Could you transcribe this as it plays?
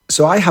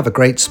So I have a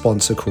great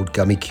sponsor called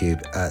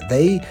GummyCube.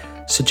 They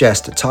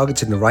suggest that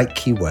targeting the right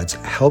keywords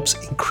helps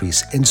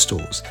increase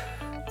installs.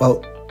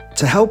 Well,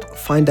 to help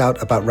find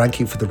out about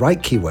ranking for the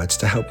right keywords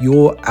to help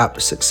your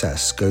app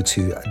success, go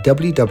to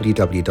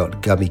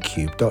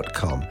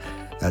www.gummycube.com.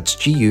 That's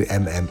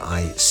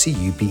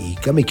GUMMICUBE,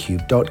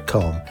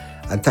 gummycube.com.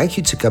 And thank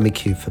you to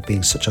GummyCube for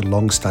being such a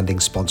long-standing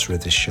sponsor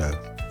of this show.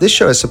 This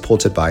show is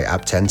supported by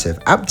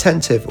Apptentive.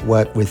 Apptentive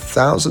work with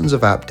thousands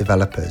of app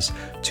developers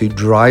to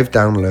drive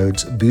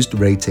downloads, boost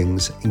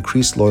ratings,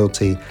 increase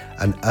loyalty,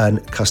 and earn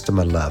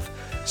customer love.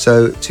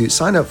 So to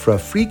sign up for a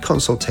free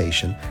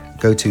consultation,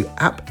 go to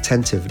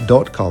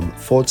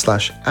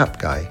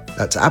apptentive.com/appguy.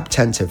 That's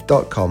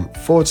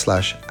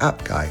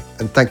apptentive.com/appguy.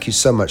 And thank you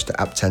so much to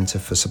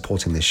Apptentive for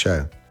supporting this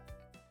show.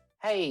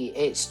 Hey,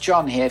 it's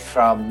John here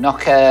from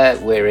Knocker.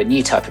 We're a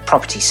new type of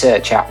property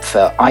search app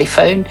for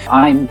iPhone.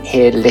 I'm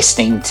here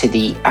listening to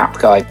the App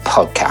Guy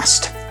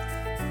podcast.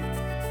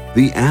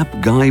 The App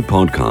Guy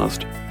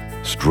podcast,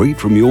 straight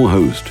from your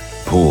host,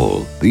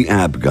 Paul, the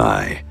App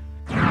Guy.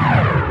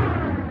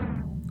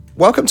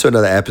 Welcome to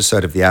another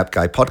episode of the App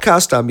Guy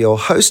podcast. I'm your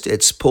host,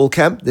 it's Paul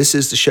Kemp. This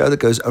is the show that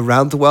goes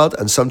around the world,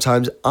 and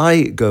sometimes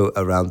I go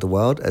around the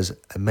world. As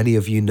many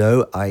of you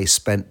know, I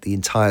spent the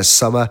entire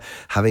summer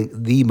having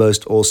the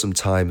most awesome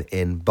time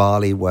in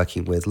Bali,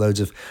 working with loads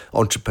of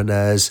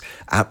entrepreneurs,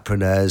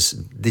 appreneurs,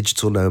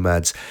 digital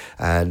nomads,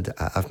 and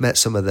I've met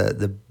some of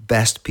the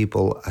best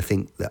people I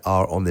think that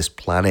are on this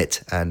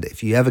planet. And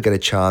if you ever get a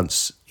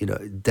chance,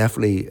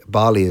 definitely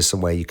Bali is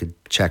somewhere you could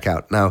check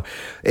out. Now,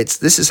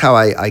 this is how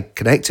I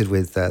connected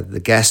with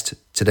the guest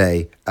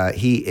today.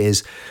 He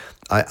is,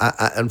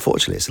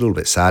 unfortunately, it's a little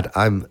bit sad.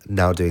 I'm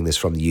now doing this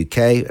from the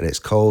UK and it's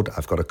cold.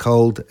 I've got a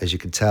cold, as you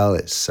can tell.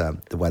 It's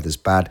the weather's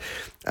bad.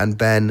 And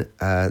Ben,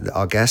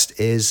 our guest,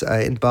 is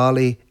in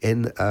Bali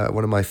in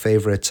one of my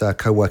favorite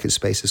co-working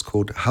spaces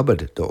called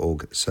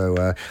Hubbard.org.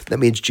 So let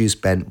me introduce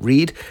Ben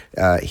Reid.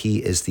 He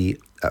is the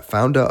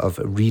founder of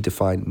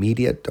Reidefine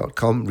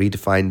Media.com.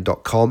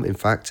 Reidefine.com, in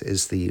fact,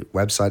 is the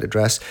website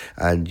address.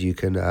 And you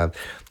can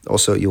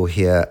also, you'll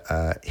hear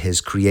his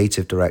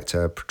creative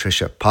director,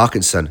 Patricia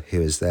Parkinson, who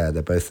is there.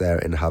 They're both there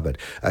in Hubbard.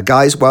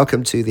 Guys,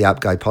 welcome to the App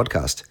Guy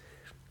podcast.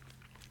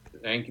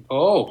 Thank you,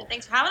 Paul.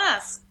 Thanks for having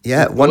us.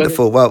 Yeah,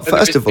 wonderful. Well,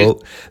 first of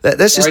all,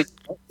 let's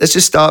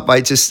just start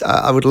by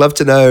I would love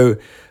to know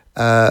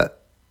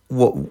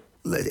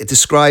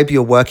describe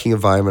your working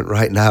environment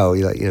right now.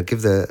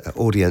 Give the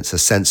audience a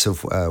sense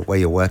of where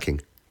you're working.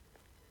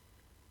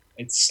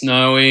 It's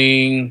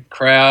snowing,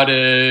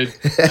 crowded.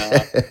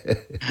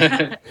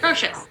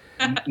 Atrocious.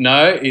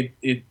 No,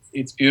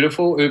 it's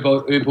beautiful.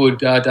 Ubud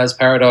does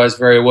paradise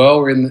very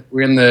well. We're in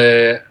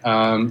the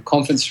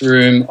conference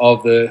room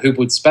of the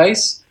Ubud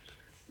space.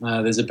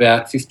 There's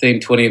about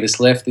 15-20 of us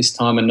left this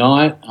time of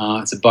night.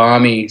 It's a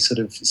balmy sort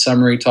of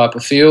summery type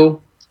of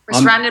feel. We're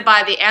surrounded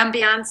by the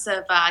ambience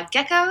of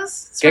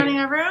geckos surrounding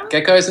our room.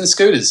 Geckos and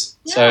scooters.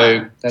 Yeah.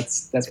 So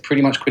that's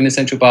pretty much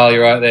quintessential Bali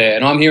right there.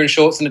 And I'm here in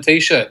shorts and a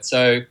T-shirt.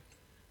 So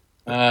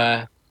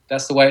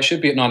that's the way it should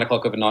be at 9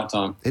 o'clock of a night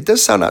time. It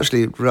does sound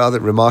actually rather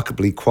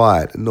remarkably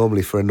quiet,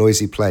 normally for a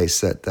noisy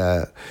place. But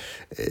the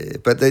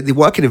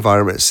working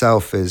environment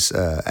itself is,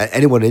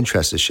 anyone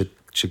interested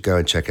should go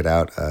and check it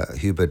out,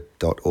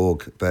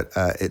 Hubbard.org. But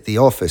the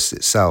office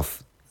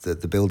itself,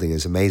 the building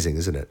is amazing,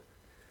 isn't it?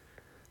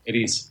 It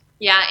is.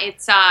 Yeah,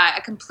 it's a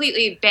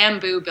completely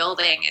bamboo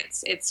building.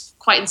 It's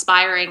quite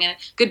inspiring and a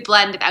good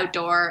blend of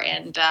outdoor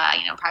and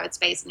private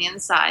space on the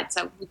inside.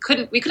 So we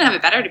couldn't have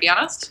it better, to be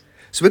honest.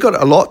 So we've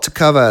got a lot to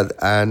cover,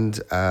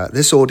 and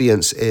this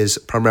audience is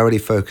primarily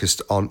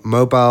focused on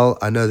mobile.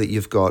 I know that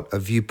you've got a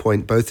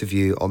viewpoint, both of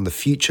you, on the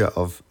future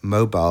of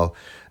mobile,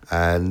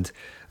 and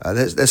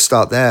let's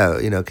start there.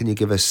 Can you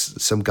give us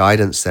some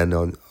guidance then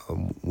on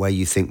where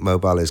you think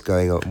mobile is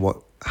going,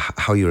 or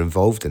how you're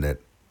involved in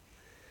it?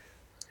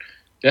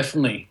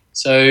 Definitely.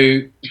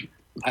 So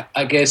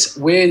I guess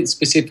we're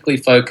specifically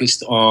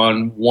focused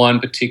on one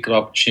particular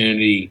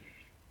opportunity,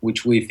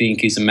 which we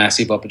think is a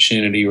massive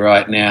opportunity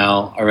right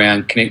now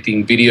around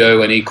connecting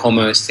video and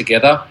e-commerce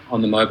together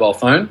on the mobile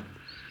phone.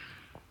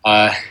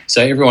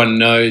 So everyone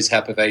knows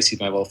how pervasive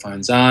mobile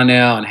phones are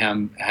now and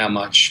how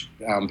much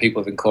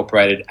people have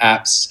incorporated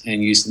apps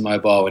and use the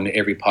mobile into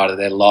every part of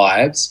their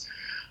lives.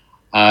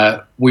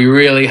 We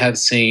really have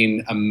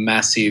seen a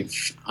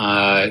massive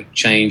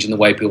change in the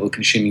way people are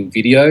consuming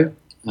video,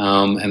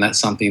 and that's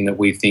something that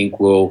we think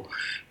will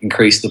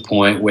increase the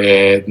point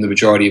where the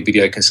majority of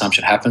video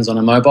consumption happens on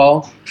a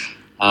mobile.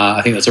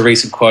 I think that's a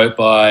recent quote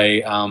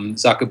by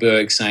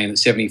Zuckerberg saying that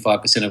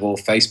 75% of all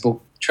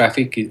Facebook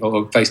traffic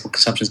or Facebook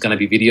consumption is going to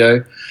be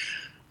video.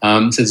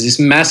 So there's this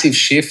massive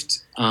shift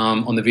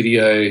on the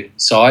video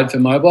side for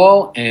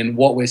mobile, and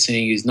what we're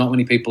seeing is not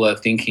many people are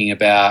thinking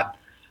about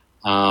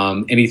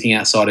anything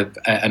outside of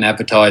an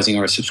advertising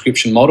or a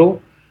subscription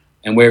model.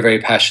 And we're very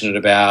passionate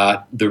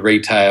about the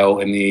retail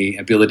and the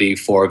ability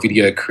for a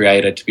video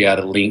creator to be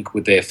able to link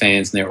with their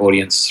fans and their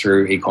audience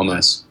through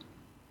e-commerce.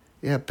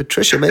 Yeah,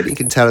 Patricia, maybe you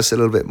can tell us a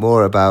little bit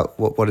more about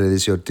what it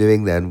is you're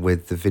doing then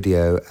with the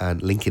video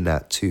and linking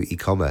that to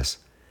e-commerce.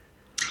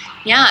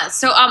 Yeah,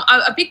 so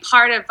a big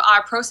part of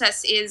our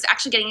process is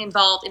actually getting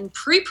involved in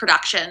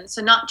pre-production. So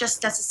not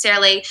just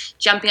necessarily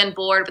jumping on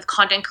board with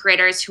content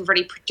creators who've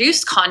already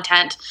produced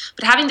content,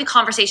 but having the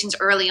conversations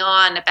early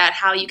on about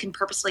how you can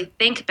purposely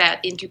think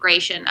about the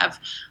integration of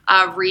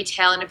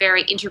retail in a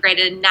very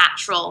integrated and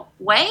natural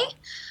way.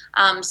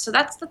 So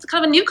that's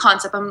kind of a new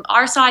concept on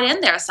our side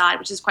and their side,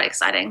 which is quite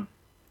exciting.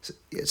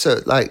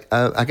 So,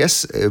 I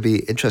guess it would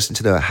be interesting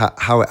to know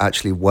how it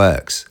actually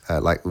works,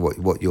 like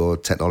what your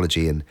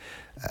technology and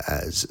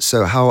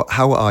so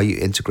how are you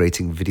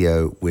integrating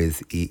video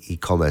with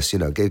e-commerce?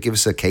 Give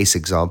us a case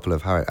example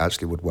of how it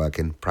actually would work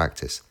in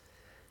practice.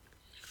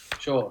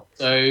 Sure.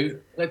 So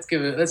let's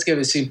give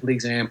a simple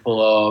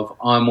example of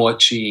I'm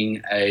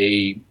watching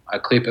a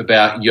clip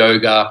about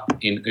yoga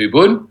in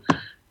Ubud,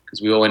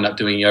 because we all end up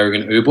doing yoga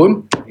in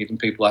Ubud. Even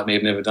people like me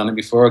have never done it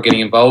before are getting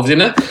involved in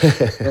it.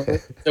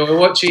 So we're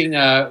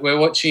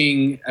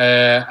watching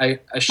a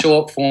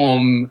short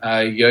form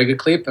yoga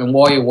clip, and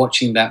while you're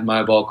watching that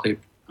mobile clip,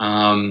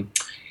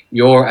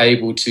 you're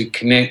able to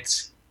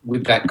connect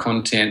with that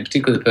content,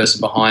 particularly the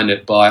person behind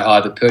it, by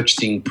either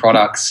purchasing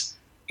products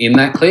in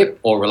that clip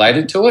or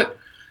related to it,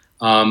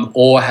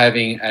 or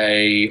having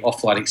a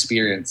offline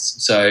experience.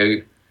 So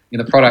in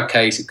the product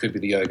case, it could be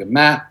the yoga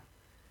mat,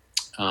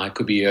 it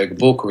could be a yoga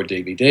book or a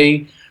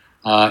DVD.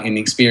 In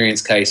the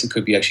experience case, it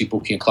could be actually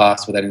booking a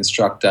class with that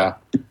instructor,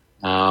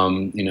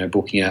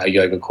 booking a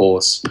yoga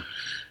course.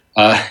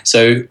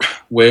 So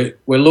we're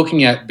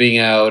looking at being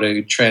able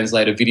to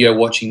translate a video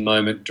watching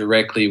moment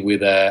directly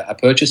with a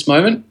purchase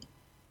moment.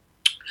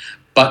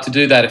 But to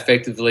do that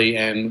effectively,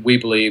 and we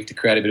believe to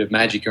create a bit of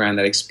magic around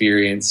that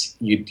experience,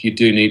 you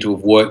do need to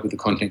have worked with the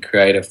content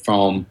creator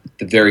from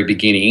the very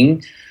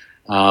beginning,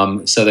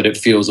 so that it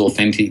feels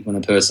authentic when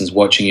the person's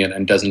watching it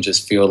and doesn't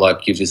just feel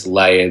like you've just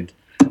layered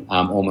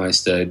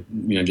almost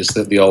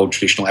just the old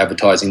traditional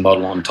advertising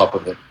model on top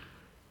of it.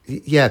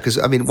 Yeah, because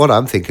what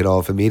I'm thinking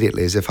of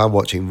immediately is if I'm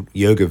watching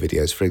yoga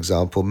videos, for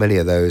example, many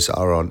of those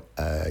are on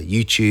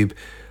YouTube,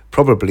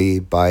 probably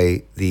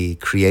by the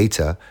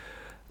creator,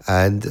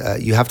 and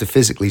you have to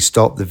physically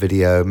stop the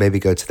video, maybe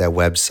go to their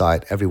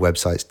website. Every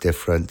website's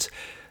different,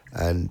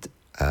 and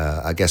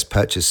I guess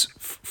purchase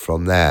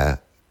from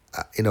there.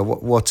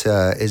 What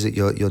is it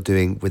you're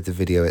doing with the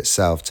video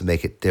itself to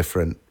make it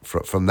different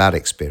from that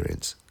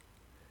experience?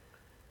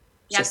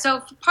 Yeah,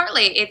 so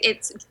partly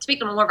it's to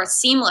make it more of a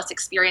seamless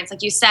experience,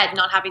 like you said,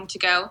 not having to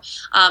go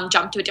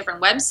jump to a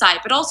different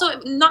website, but also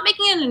not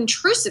making it an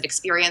intrusive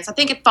experience. I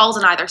think it falls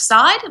on either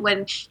side.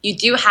 When you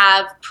do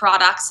have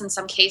products, in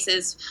some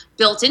cases,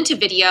 built into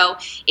video,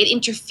 it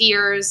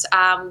interferes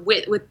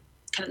with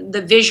kind of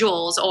the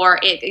visuals, or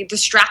it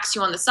distracts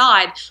you on the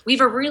side. We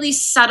have a really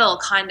subtle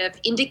kind of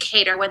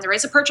indicator when there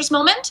is a purchase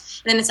moment,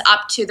 and then it's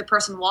up to the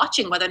person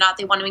watching whether or not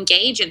they want to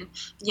engage and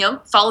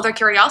follow their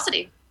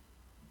curiosity.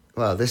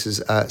 Well, this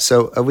is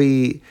so. Are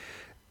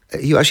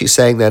you actually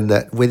saying then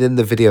that within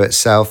the video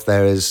itself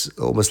there is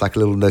almost like a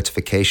little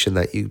notification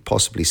that you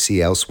possibly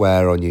see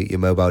elsewhere on your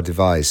mobile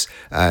device,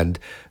 and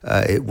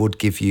it would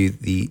give you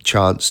the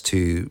chance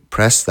to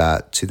press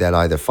that to then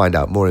either find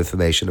out more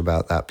information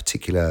about that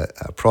particular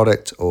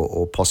product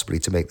or possibly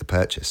to make the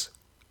purchase?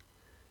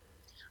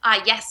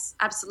 Yes,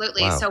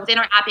 absolutely. Wow. So within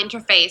our app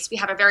interface, we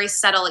have a very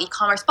subtle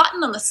e-commerce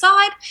button on the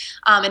side.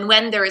 And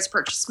when there is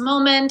purchase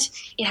moment,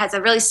 it has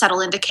a really subtle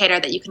indicator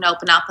that you can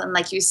open up and,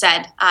 like you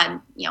said,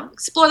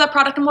 explore that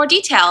product in more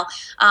detail.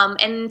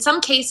 And in some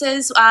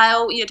cases,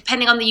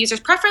 depending on the user's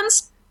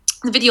preference,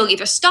 the video will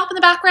either stop in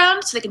the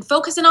background so they can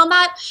focus in on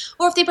that,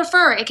 or if they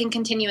prefer, it can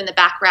continue in the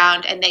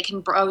background and they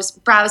can browse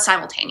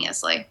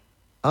simultaneously.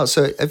 Oh,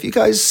 so have you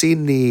guys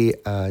seen the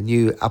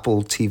new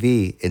Apple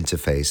TV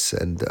interface,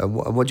 and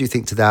what do you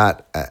think to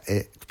that?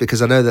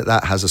 Because I know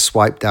that has a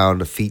swipe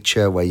down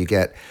feature where you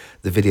get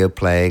the video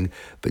playing,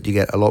 but you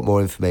get a lot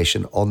more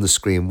information on the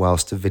screen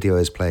whilst the video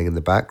is playing in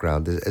the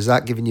background. Has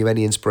that given you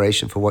any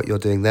inspiration for what you're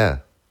doing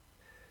there?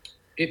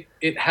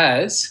 It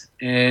has,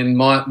 and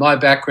my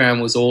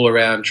background was all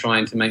around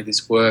trying to make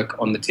this work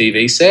on the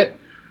TV set.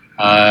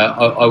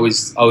 I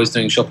was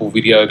doing Shopple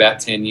Video about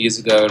 10 years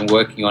ago and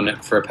working on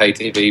it for a pay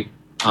TV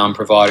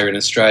provider in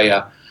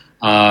Australia,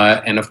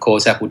 and of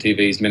course Apple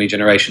TV is many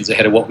generations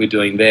ahead of what we're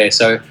doing there.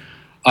 So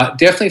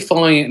definitely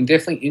following it and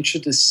definitely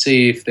interested to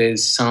see if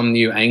there's some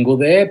new angle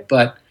there.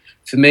 But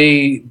for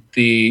me,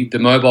 the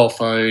mobile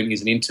phone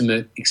is an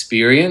intimate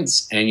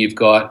experience, and you've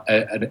got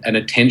an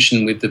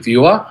attention with the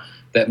viewer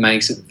that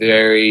makes it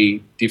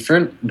very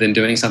different than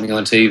doing something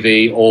on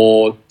TV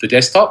or the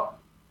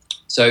desktop.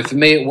 So for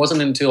me, it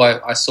wasn't until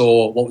I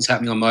saw what was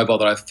happening on mobile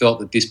that I felt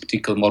that this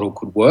particular model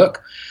could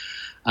work.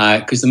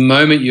 Because the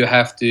moment you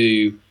have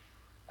to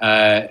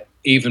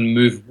even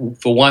move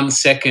for 1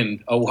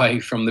 second away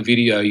from the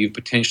video, you've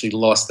potentially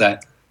lost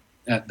that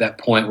at that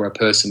point where a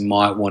person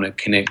might want to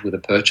connect with a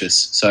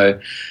purchase. So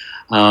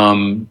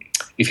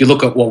if you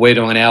look at what we're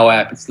doing in our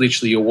app, it's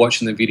literally you're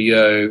watching the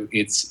video.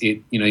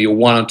 You're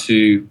 1 or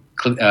 2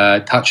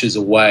 touches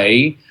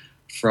away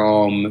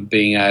from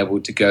being able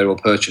to go to a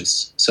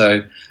purchase.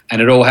 So,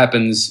 and it all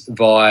happens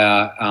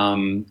via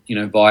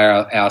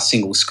via our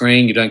single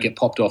screen. You don't get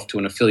popped off to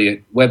an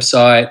affiliate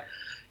website.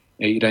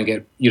 You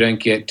don't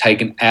get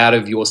taken out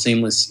of your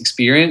seamless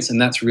experience,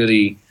 and that's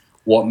really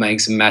what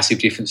makes a massive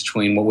difference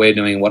between what we're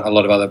doing and what a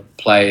lot of other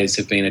players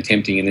have been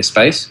attempting in this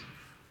space.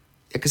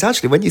 Because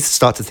actually, when you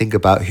start to think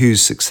about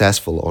who's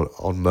successful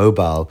on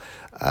mobile,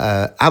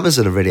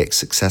 Amazon are really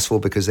successful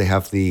because they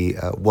have the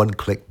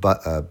one-click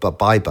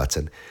buy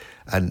button,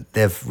 and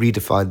they've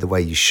redefined the way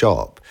you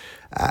shop.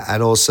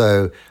 And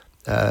also,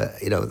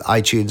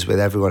 iTunes with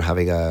everyone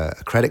having a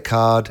credit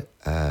card,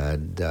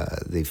 and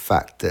the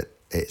fact that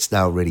it's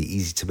now really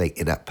easy to make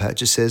in-app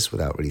purchases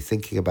without really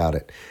thinking about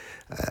it.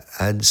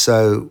 And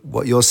so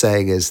what you're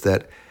saying is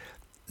that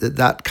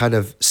kind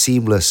of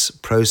seamless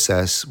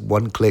process,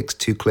 1 click,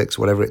 2 clicks,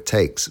 whatever it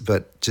takes,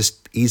 but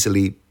just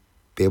easily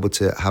be able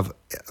to have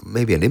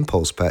maybe an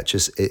impulse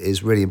purchase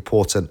is really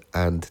important,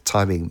 and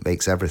timing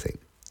makes everything.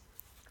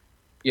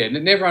 Yeah,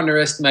 never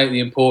underestimate the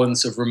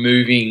importance of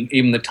removing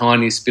even the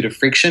tiniest bit of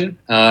friction.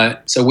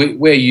 So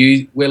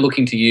we're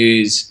looking to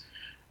use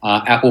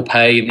Apple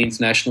Pay in the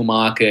international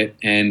market,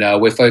 and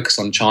we're focused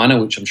on China,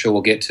 which I'm sure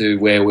we'll get to,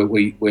 where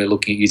we're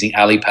looking at using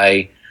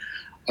Alipay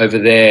over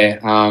there.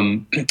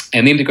 And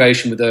the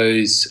integration with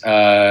those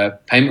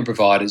payment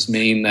providers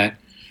mean that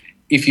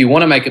if you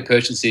want to make a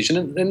purchase decision,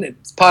 and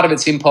part of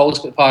it's impulse,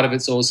 but part of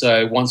it's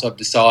also, once I've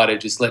decided,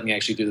 just let me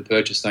actually do the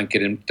purchase, don't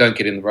get in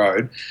the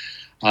road.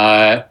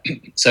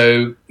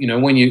 So,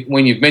 when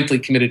you've mentally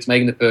committed to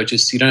making the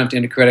purchase, you don't have to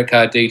enter credit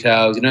card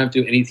details, you don't have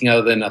to do anything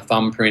other than a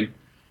thumbprint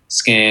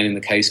scan in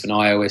the case of an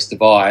iOS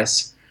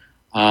device.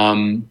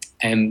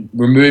 And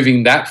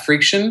removing that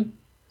friction,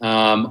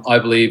 I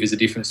believe, is the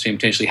difference between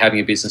potentially having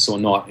a business or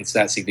not. It's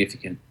that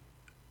significant.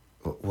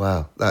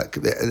 Wow.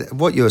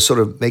 What you're sort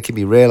of making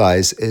me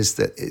realize is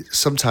that it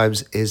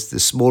sometimes is the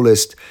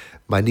smallest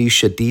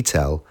minutia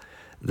detail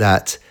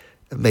that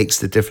makes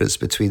the difference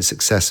between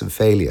success and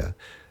failure.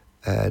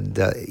 And,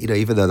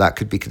 even though that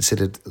could be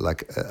considered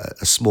like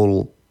a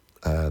small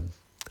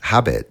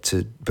habit,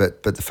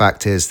 but the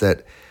fact is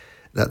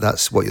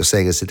that's what you're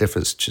saying is the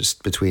difference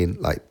just between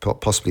like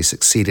possibly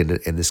succeeding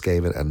in this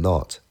game and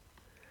not.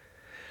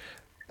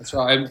 That's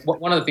right. And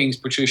one of the things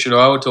Patricia and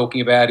I were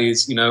talking about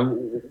is,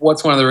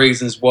 what's one of the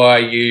reasons why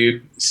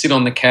you sit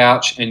on the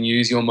couch and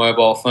use your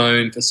mobile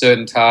phone for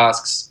certain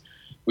tasks,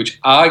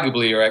 which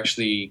arguably are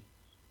actually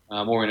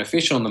more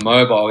inefficient on the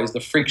mobile, is the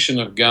friction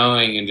of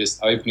going and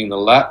just opening the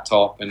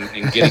laptop and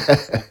getting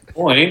to that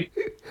point.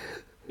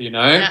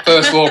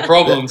 First world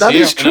problems. That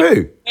is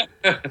true.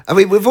 I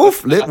mean, we're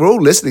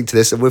all listening to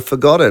this and we've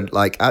forgotten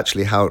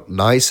actually how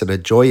nice and a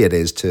joy it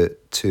is to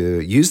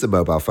use the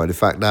mobile phone. In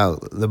fact, now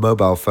the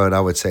mobile phone, I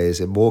would say, is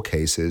in more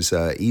cases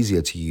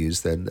easier to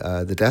use than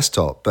the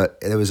desktop. But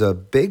there was a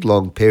big,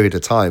 long period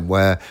of time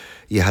where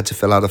you had to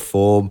fill out a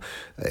form.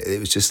 It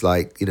was just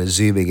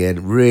zooming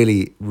in,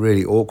 really,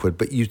 really awkward.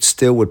 But you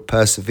still would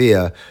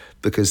persevere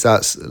because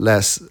that's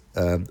less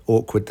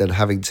awkward than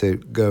having to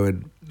go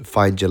and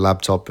find your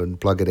laptop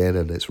and plug it in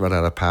and it's run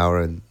out of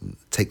power and it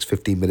takes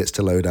 15 minutes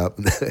to load up.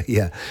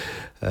 Yeah,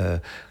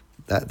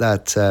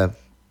 that's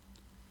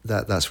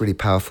really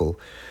powerful.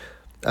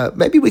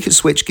 Maybe we can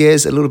switch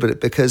gears a little bit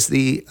because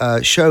the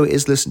show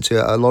is listened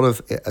to a lot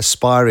of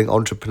aspiring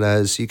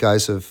entrepreneurs. You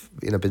guys have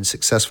been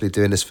successfully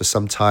doing this for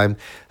some time.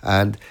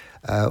 And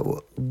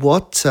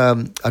what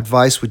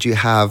advice would you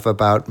have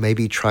about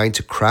maybe trying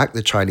to crack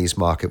the Chinese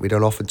market? We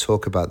don't often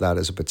talk about that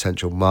as a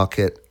potential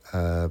market.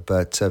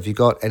 But have you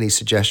got any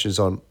suggestions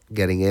on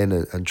getting in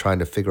and trying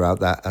to figure out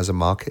that as a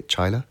market,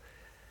 China?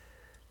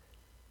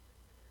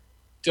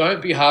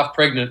 Don't be half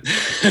pregnant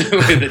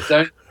with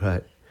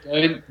it.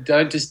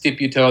 Don't just dip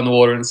your toe in the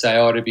water and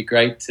say, it'd be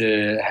great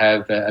to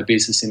have a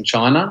business in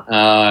China.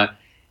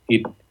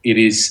 It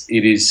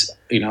is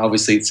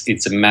obviously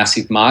it's a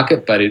massive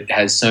market, but it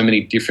has so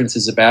many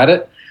differences about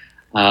it.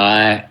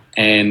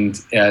 And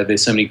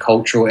there's so many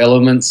cultural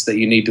elements that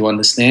you need to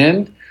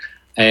understand.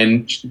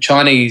 And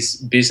Chinese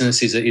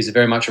business is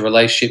very much a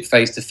relationship,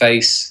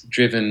 face-to-face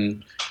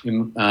driven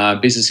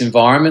business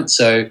environment.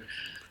 So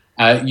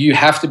you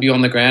have to be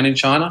on the ground in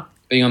China.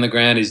 Being on the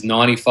ground is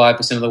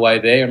 95% of the way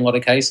there in a lot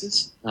of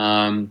cases.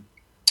 And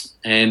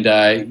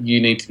you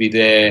need to be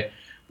there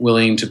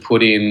willing to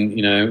put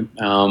in,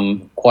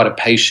 quite a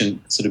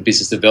patient sort of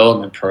business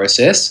development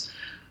process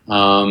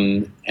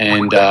and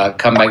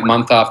come back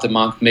month after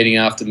month, meeting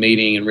after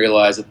meeting and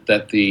realise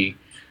that the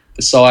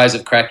size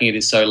of cracking it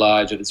is so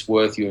large that it's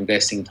worth you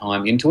investing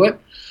time into it.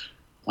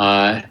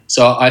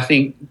 So I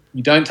think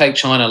you don't take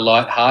China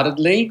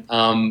lightheartedly,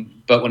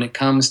 but when it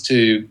comes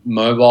to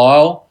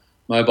mobile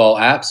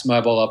apps,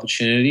 mobile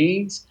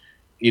opportunities,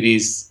 it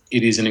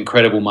is an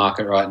incredible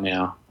market right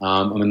now.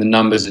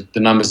 The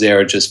numbers there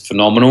are just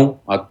phenomenal.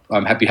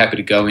 I'm happy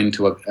to go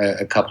into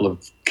a couple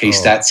of key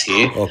stats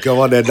here. Oh,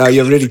 go on then. No,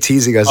 you're really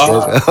teasing us.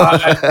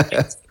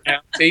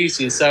 I'll tease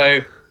you.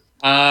 So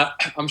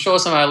I'm sure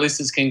some of our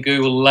listeners can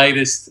Google the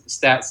latest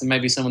stats, and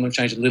maybe some of them have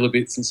changed a little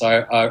bit since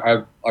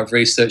I've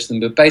researched them.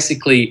 But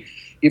basically,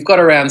 you've got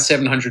around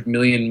 700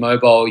 million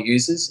mobile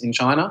users in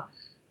China,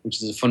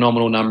 which is a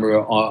phenomenal number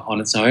on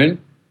its own.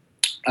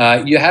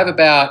 You have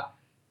about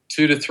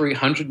 200 to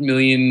 300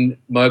 million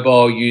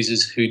mobile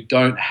users who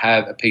don't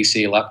have a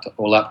PC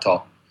or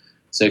laptop.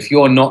 So if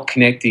you're not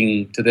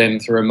connecting to them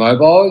through a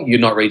mobile, you're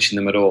not reaching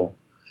them at all.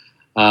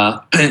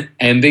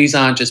 And these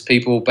aren't just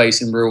people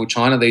based in rural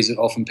China. These are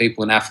often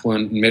people in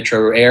affluent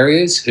metro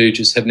areas who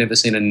just have never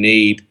seen a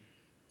need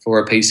for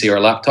a PC or a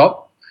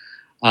laptop.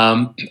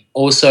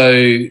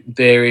 Also,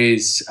 there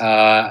is,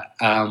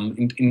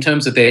 in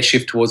terms of their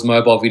shift towards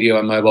mobile video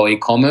and mobile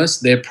e-commerce,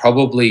 they're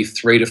probably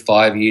 3 to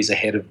 5 years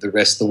ahead of the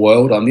rest of the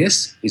world on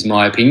this, is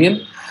my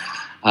opinion.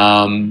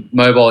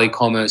 Mobile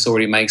e-commerce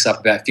already makes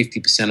up about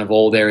 50% of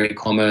all their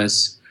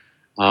e-commerce.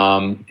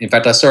 In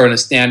fact, I saw an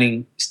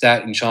astounding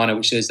stat in China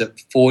which says that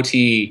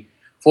 40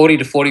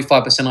 to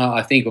 45%,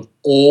 I think, of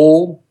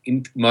all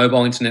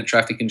mobile internet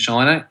traffic in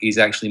China is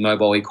actually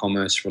mobile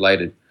e-commerce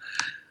related.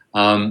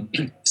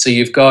 So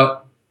you've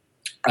got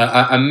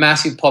a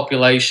massive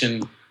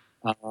population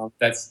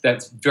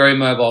that's very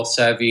mobile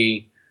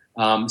savvy.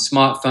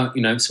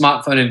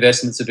 Smartphone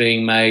investments are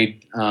being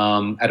made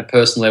at a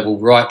personal level,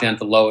 right down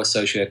to lower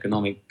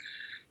socioeconomic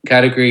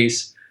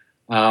categories.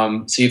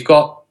 So you've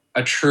got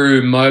a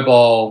true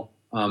mobile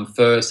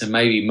first and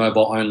maybe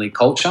mobile only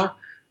culture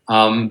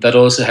that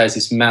also has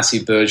this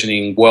massive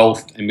burgeoning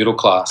wealth and middle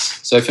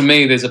class. So for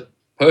me, there's a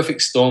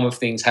perfect storm of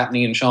things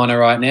happening in China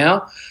right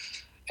now.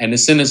 And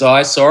as soon as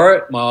I saw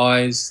it, my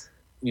eyes,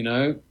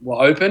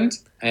 were opened,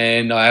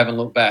 and I haven't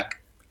looked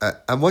back.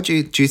 And what do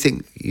you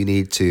think you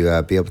need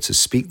to be able to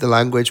speak the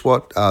language?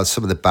 What are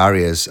some of the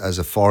barriers as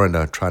a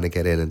foreigner trying to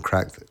get in and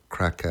crack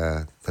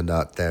the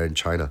nut there in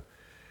China?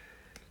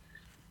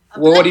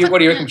 Well, what do you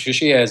reckon,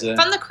 Patricia?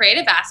 From the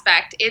creative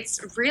aspect,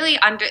 it's really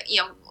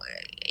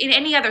in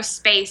any other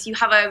space, you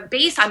have a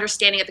base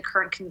understanding of the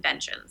current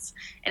conventions.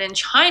 And in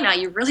China,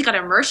 you really got to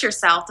immerse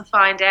yourself to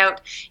find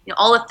out,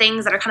 all the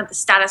things that are kind of the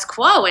status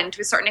quo, and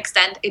to a certain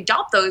extent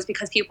adopt those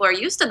because people are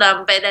used to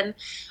them, but then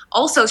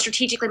also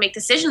strategically make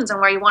decisions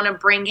on where you want to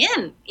bring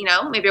in,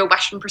 maybe a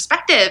Western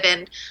perspective.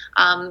 And,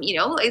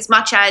 as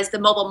much as the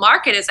mobile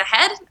market is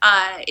ahead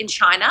in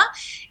China,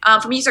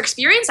 from a user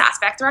experience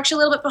aspect, they're actually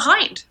a little bit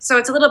behind. So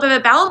it's a little bit of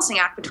a balancing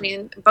act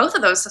between both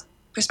of those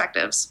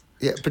perspectives.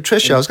 Yeah,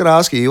 Patricia, I was going to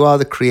ask you are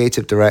the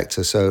creative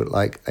director. So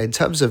in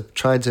terms of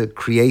trying to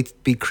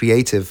be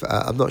creative,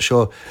 I'm not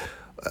sure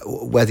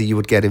whether you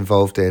would get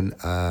involved in,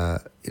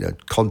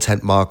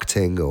 content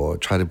marketing or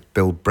trying to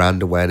build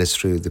brand awareness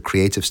through the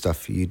creative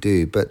stuff you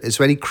do. But is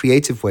there any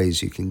creative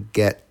ways you can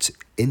get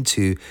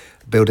into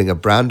building a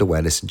brand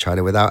awareness in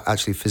China without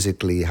actually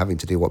physically having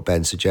to do what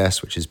Ben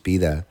suggests, which is be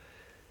there?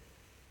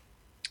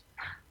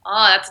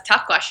 Oh, that's a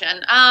tough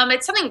question.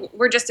 It's something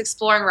we're just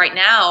exploring right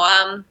now.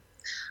 I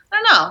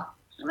don't know.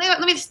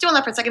 Let me just do on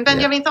that for a second. Ben, do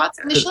you have any thoughts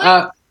initially?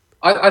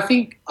 I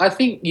think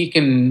you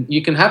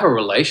can have a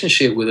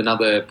relationship with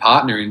another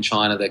partner in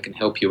China that can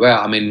help you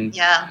out. I mean,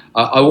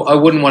 I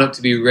wouldn't want it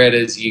to be read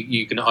as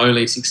you can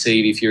only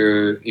succeed if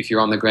you're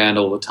on the ground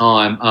all the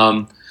time.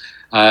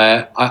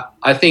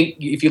 I think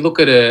if you look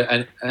at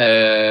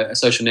a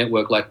social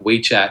network like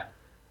WeChat,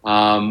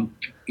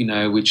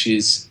 which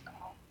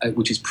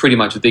is pretty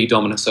much the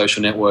dominant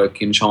social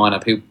network in China.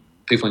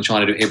 People in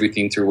China do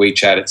everything through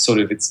WeChat.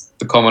 It's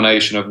the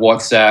combination of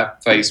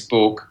WhatsApp,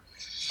 Facebook,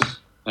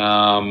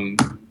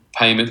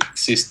 payment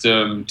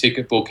system,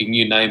 ticket booking,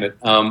 you name it.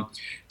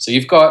 So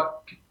you've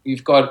got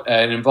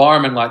an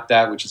environment like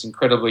that which is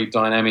incredibly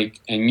dynamic,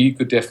 and you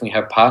could definitely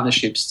have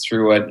partnerships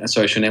through a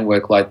social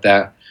network like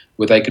that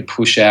where they could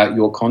push out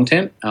your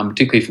content,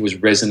 particularly if it was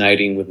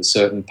resonating with a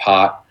certain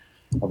part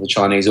of the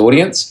Chinese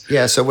audience.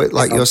 Yeah, so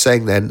you're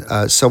saying then,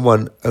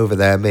 someone over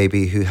there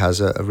maybe who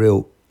has a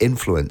real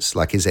influence,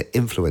 is an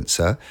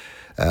influencer,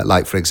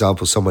 for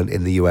example, someone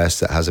in the US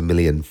that has 1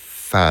 million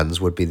fans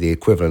would be the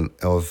equivalent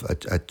of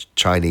a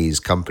Chinese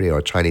company or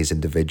a Chinese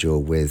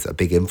individual with a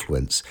big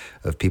influence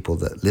of people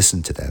that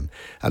listen to them.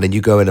 And then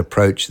you go and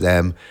approach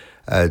them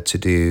to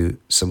do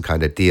some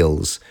kind of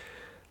deals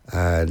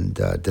and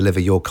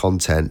deliver your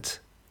content,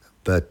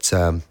 but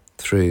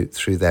through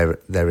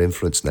their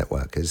influence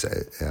network.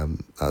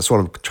 That's what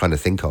I'm trying to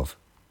think of.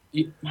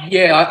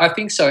 Yeah, I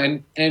think so.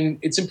 And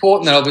it's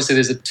important that obviously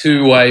there's a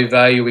two-way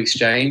value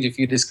exchange. If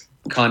you just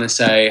kind of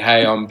say,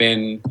 hey, I'm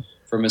Ben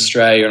from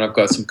Australia and I've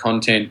got some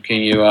content,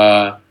 can you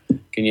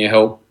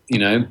help,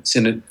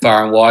 send it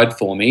far and wide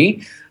for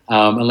me?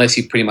 Unless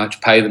you pretty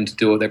much pay them to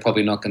do it, they're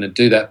probably not going to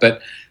do that.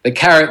 But the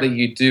carrot that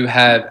you do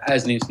have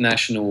as an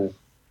international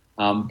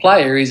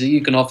player is that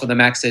you can offer them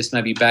access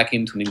maybe back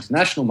into an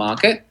international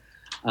market.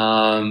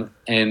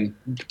 And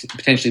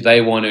potentially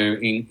they want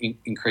to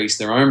increase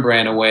their own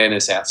brand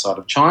awareness outside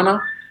of China.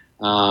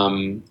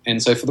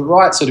 And so for the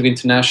right sort of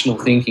international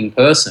thinking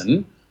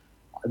person,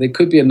 there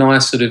could be a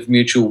nice sort of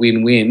mutual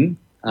win-win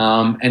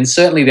And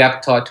certainly the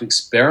appetite to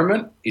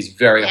experiment is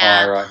very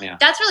high right now.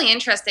 That's really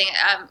interesting.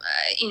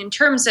 In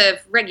terms of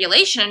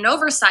regulation and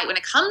oversight when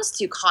it comes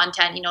to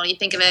content, you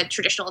think of a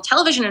traditional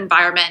television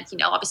environment,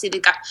 obviously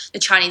the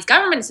Chinese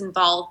government is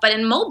involved, but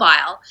in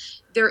mobile,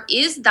 there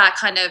is that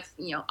kind of,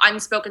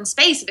 unspoken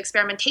space of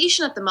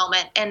experimentation at the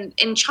moment. And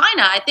in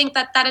China, I think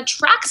that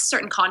attracts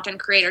certain content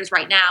creators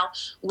right now,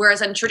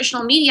 whereas in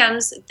traditional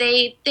mediums,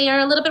 they are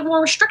a little bit more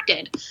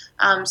restricted.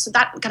 So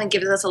that kind of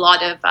gives us a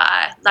lot of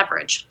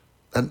leverage.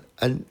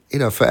 And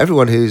for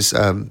everyone who's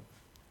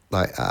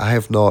I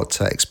have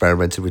not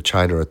experimented with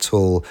China at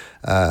all.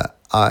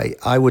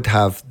 I would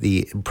have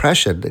the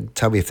impression,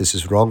 tell me if this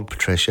is wrong,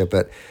 Patricia,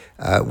 but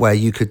where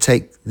you could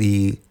take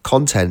the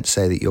content,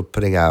 say that you're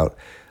putting out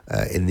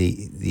in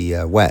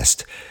the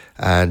West,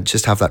 and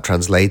just have that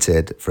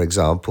translated, for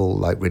example,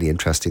 like really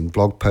interesting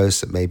blog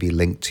posts that may be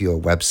linked to your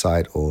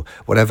website or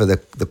whatever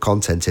the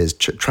content is,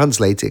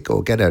 translate it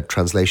or get a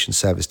translation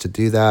service to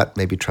do that,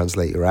 maybe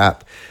translate your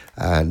app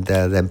and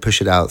then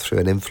push it out through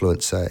an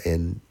influencer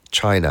in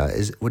China.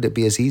 Would it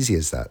be as easy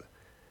as that?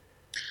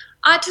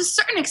 To a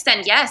certain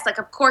extent, yes. Like,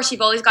 of course,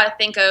 you've always got to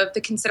think of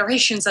the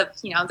considerations of,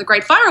 the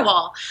Great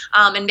Firewall,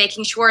 and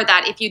making sure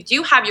that if you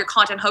do have your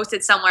content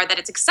hosted somewhere, that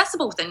it's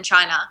accessible within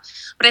China.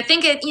 But I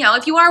think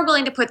if you are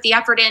willing to put the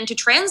effort in to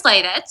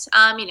translate it,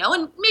 and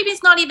maybe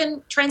it's not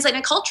even translate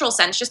in a cultural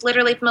sense, just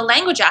literally from a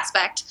language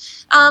aspect,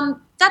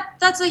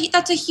 that's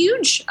a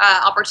huge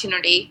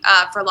opportunity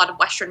for a lot of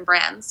Western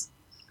brands.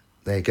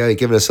 There you go. You're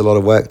giving us a lot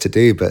of work to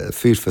do, but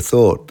food for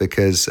thought,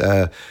 because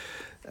I've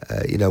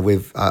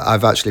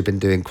actually been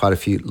doing quite a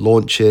few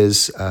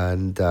launches,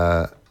 and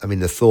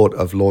the thought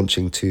of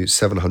launching to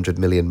 700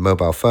 million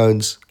mobile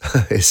phones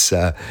is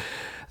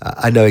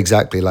I know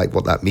exactly like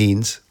what that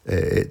means.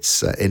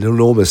 It's an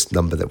enormous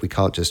number that we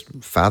can't just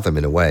fathom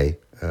in a way.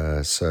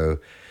 So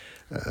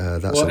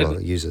that's a lot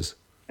of users.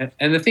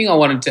 And the thing I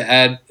wanted to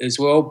add as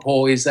well,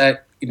 Paul, is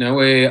that I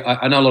know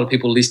a lot of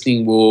people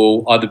listening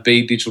will either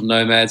be digital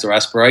nomads or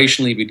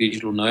aspirationally be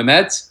digital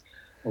nomads.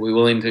 Are we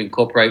willing to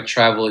incorporate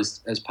travel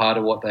as part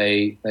of what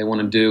they want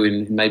to do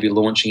in maybe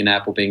launching an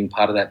app or being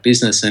part of that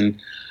business? And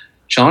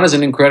China's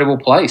an incredible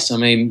place. I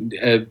mean,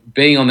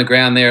 being on the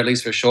ground there, at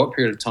least for a short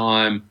period of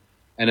time,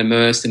 and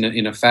immersed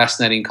in a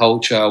fascinating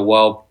culture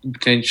while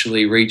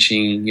potentially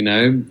reaching,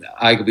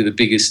 arguably the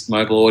biggest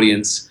mobile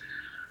audience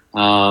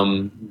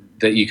that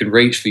you can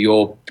reach for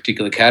your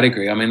particular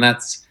category. I mean,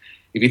 that's,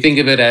 if you think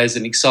of it as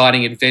an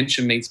exciting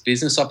adventure meets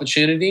business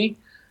opportunity,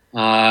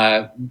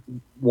 why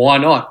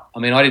not? I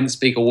mean, I didn't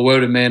speak a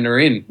word of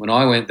Mandarin when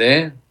I went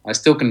there. I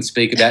still can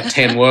speak about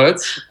 10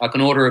 words. I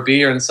can order a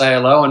beer and say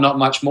hello and not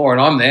much more,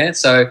 and I'm there.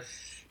 So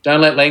don't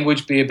let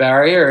language be a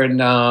barrier.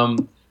 And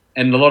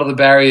a lot of the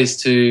barriers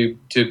to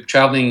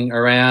traveling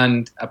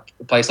around a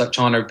place like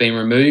China have been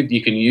removed.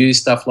 You can use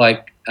stuff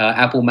like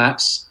Apple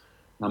Maps.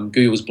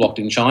 Google's blocked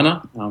in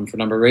China for a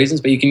number of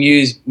reasons, but you can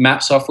use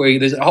map software.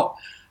 There's a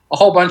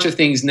whole bunch of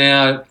things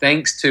now,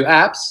 thanks to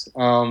apps,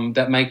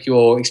 that make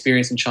your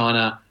experience in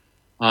China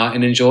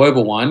an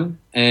enjoyable one,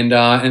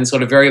 and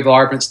sort of very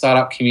vibrant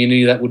startup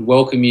community that would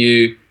welcome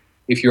you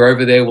if you're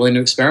over there willing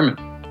to experiment.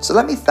 So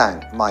let me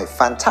thank my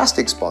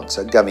fantastic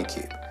sponsor,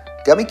 GummyCube.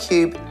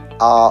 GummyCube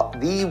are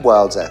the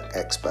world's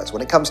experts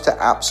when it comes to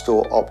App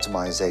Store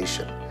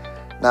optimization.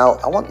 Now,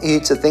 I want you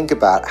to think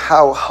about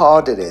how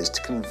hard it is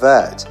to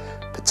convert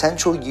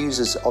potential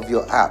users of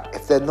your app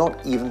if they're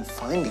not even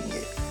finding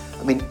you.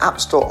 I mean,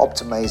 App Store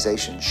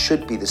optimization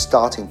should be the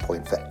starting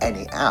point for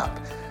any app.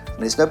 I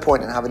mean, there's no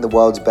point in having the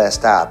world's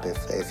best app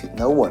if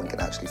no one can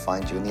actually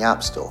find you in the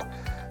App Store.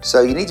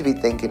 So you need to be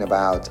thinking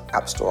about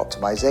App Store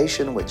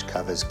optimization, which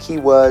covers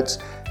keywords,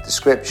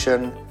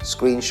 description,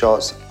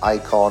 screenshots,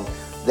 icon.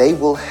 They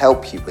will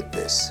help you with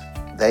this.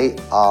 They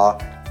are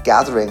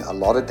gathering a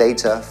lot of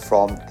data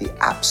from the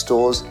app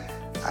stores,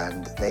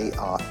 and they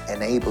are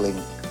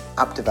enabling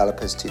app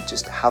developers to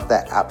just have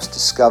their apps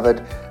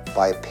discovered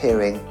by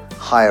appearing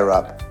higher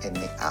up in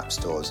the app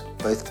stores,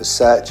 both for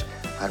search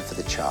and for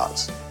the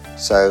charts.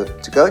 So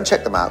to go and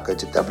check them out, go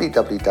to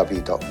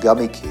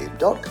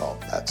www.gummycube.com.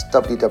 That's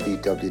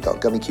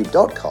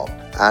www.gummycube.com.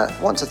 And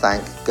I want to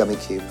thank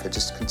GummyCube for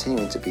just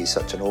continuing to be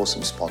such an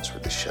awesome sponsor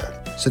of this show.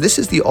 So this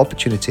is the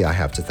opportunity I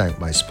have to thank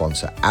my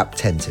sponsor,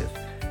 Apptentive.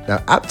 Now,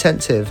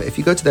 Apptentive, if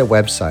you go to their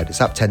website, it's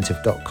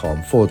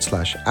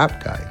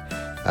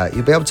apptentive.com/appguy.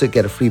 You'll be able to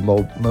get a free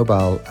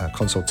mobile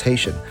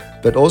consultation,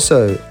 but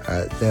also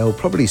they'll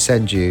probably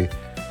send you,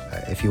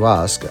 if you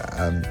ask,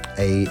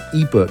 a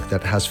ebook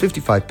that has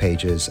 55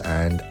 pages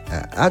and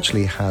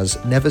actually has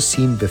never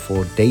seen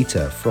before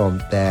data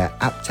from their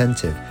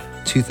Apptentive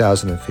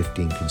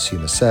 2015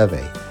 consumer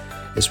survey.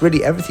 It's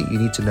really everything you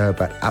need to know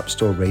about App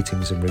Store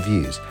ratings and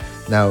reviews.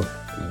 Now,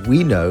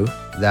 we know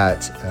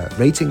that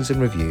ratings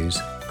and reviews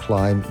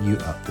climb you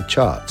up the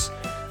charts.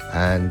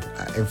 And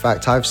in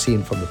fact, I've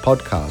seen from the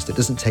podcast, it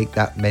doesn't take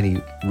that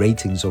many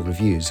ratings or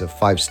reviews of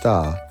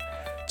 5-star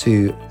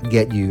to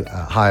get you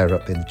higher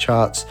up in the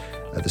charts.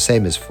 The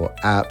same is for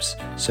apps.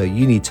 So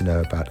you need to know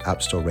about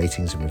App Store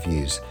ratings and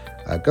reviews.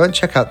 Go and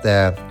check out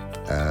their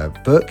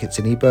book. It's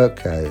an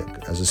ebook.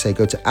 As I say,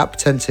 go to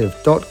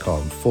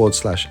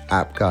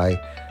apptentive.com/app guy,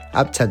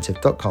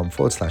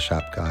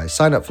 apptentive.com/app guy.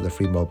 Sign up for the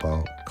free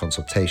mobile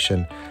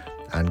consultation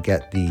and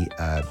get the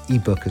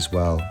ebook as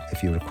well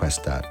if you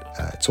request that.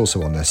 It's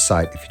also on their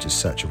site if you just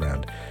search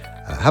around.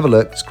 Have a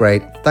look. It's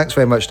great. Thanks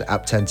very much to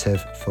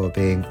Apptentive for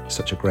being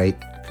such a great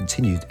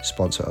continued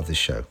sponsor of this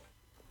show.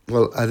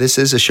 Well, this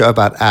is a show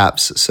about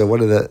apps, so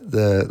one of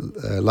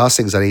the last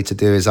things I need to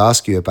do is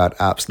ask you about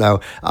apps. Now,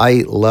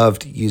 I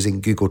loved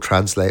using Google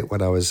Translate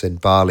when I was in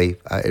Bali.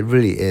 It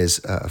really is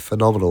a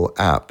phenomenal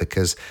app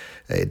because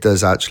it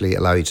does actually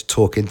allow you to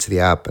talk into the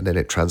app, and then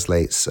it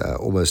translates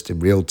almost in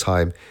real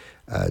time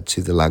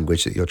to the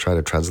language that you're trying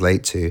to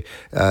translate to.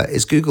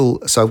 Is Google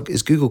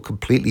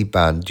completely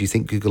banned? Do you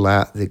think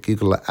the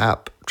Google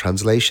app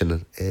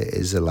translation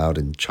is allowed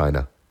in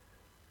China?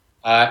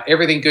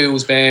 Everything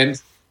Google's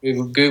banned.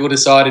 Google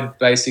decided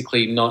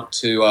basically not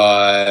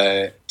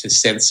to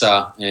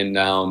censor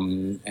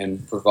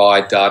and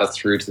provide data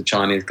through to the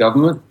Chinese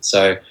government.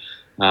 So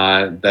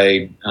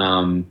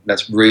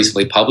that's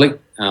reasonably public.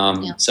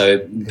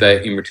 So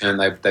in return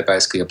they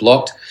basically are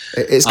blocked.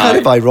 It's kind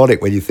of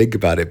ironic when you think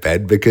about it,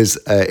 Ben, because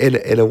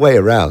in a way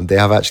around they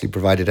have actually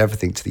provided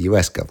everything to the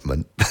US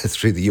government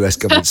through the US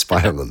government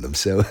spying on them.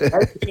 So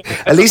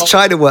at least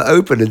China were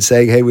open and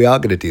saying, hey, we are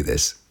going to do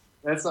this.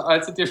 That's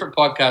a different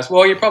podcast.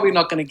 Well, you're probably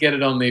not going to get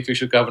it on the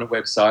official government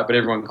website, but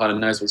everyone kind of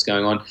knows what's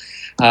going on.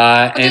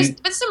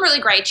 There's some really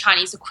great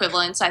Chinese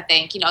equivalents, I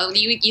think.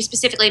 You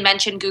specifically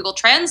mentioned Google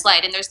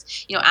Translate, and there's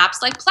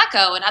apps like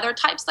Pleco and other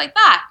types like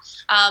that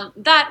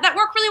that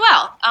work really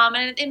well.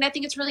 And I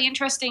think it's really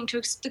interesting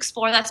to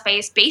explore that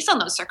space based on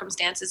those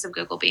circumstances of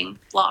Google being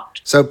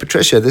blocked. So,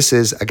 Patricia, this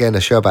is, again, a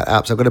show about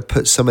apps. I'm going to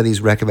put some of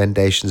these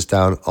recommendations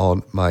down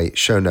on my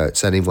show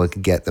notes. Anyone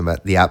can get them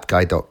at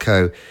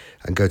theappguy.co.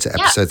 and go to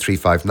episode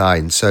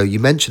 359. So you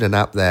mentioned an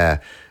app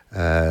there,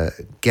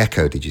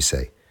 Gecko, did you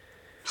say?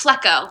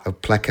 Pleco. Oh,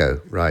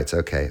 Pleco, right,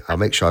 okay. I'll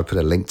make sure I put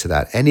a link to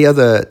that. Any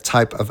other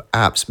type of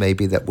apps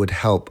maybe that would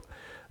help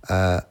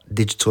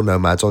digital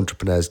nomads,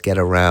 entrepreneurs get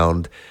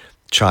around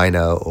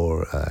China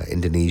or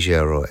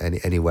Indonesia or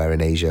anywhere in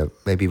Asia?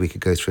 Maybe we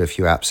could go through a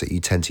few apps that you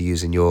tend to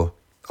use in your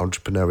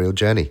entrepreneurial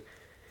journey.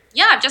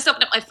 Yeah, I've just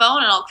opened up my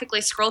phone and I'll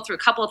quickly scroll through a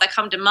couple that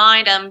come to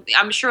mind.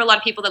 I'm sure a lot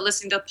of people that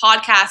listen to the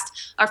podcast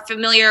are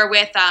familiar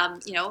with,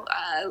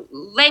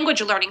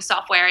 language learning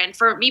software. And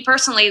for me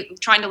personally,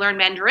 trying to learn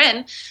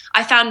Mandarin,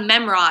 I found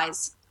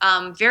Memrise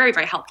very,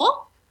 very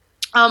helpful.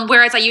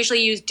 Whereas I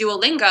usually use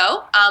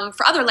Duolingo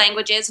for other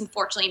languages.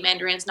 Unfortunately,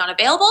 Mandarin is not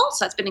available,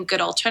 so that's been a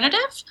good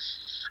alternative.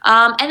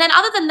 And then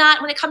other than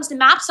that, when it comes to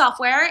map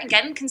software,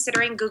 again,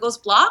 considering Google's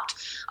blocked,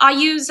 I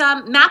use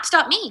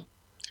Maps.me.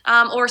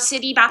 Or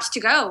City Maps to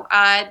Go,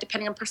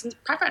 depending on person's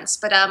preference.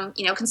 But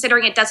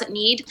considering it doesn't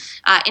need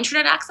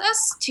internet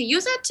access to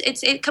use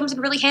it comes in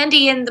really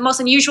handy in the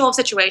most unusual of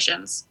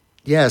situations.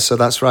 Yeah, so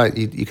that's right.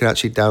 You can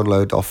actually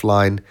download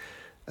offline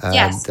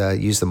and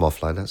use them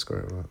offline. That's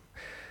great.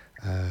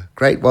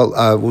 Great.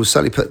 Well, we'll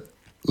certainly put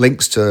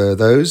links to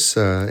those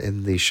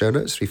in the show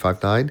notes.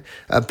 359.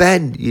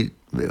 Ben,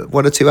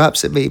 one or two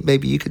apps that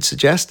maybe you could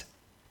suggest?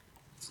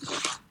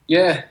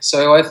 Yeah.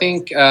 So I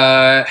think.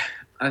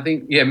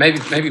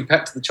 Maybe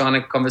back to the China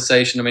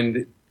conversation. I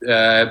mean,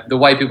 the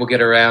way people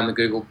get around the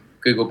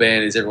Google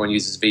ban is everyone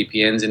uses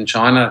VPNs in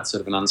China. It's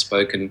sort of an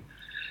unspoken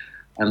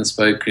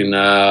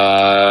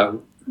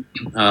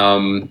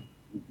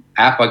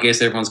app, I guess,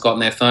 everyone's got on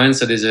their phone.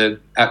 So there's an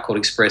app called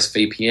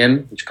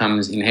ExpressVPN, which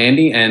comes in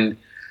handy. And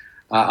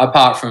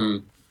apart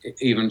from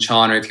even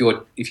China, if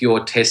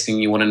you're testing,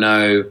 you want to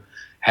know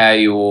how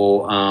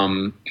your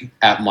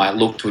app might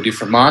look to a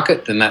different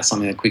market, then that's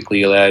something that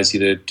quickly allows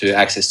you to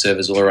access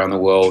servers all around the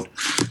world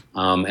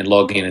and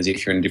log in as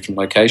if you're in different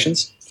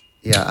locations.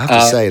 Yeah, I have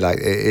to say, it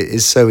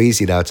is so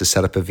easy now to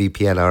set up a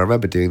VPN. I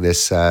remember doing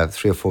this 3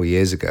 or 4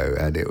 years ago,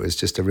 and it was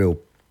just a real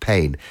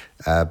pain.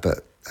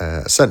 But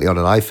certainly on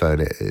an iPhone,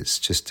 it's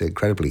just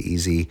incredibly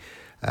easy.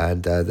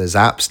 And there's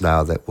apps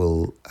now that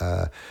will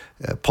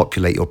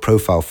populate your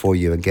profile for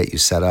you and get you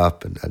set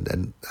up.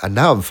 And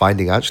now I'm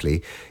finding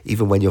actually,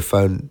 even when your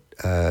phone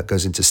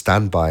goes into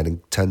standby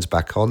and turns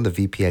back on, the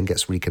VPN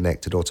gets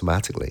reconnected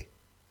automatically.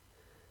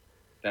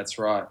 That's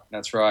right.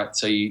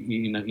 So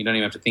you don't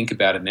even have to think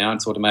about it now.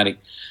 It's automatic.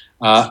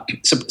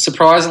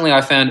 Surprisingly,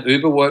 I found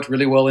Uber worked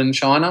really well in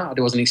China.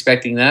 I wasn't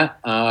expecting that.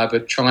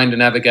 But trying to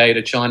navigate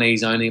a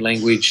Chinese-only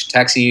language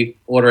taxi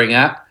ordering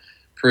app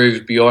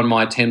proved beyond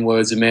my 10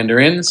 words of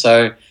Mandarin.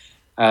 So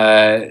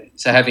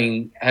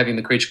having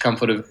the creature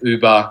comfort of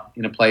Uber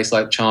in a place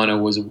like China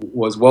was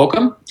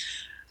welcome.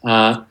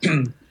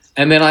 And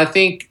then I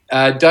think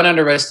don't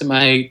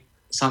underestimate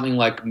something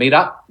like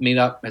Meetup.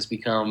 Meetup has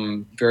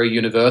become very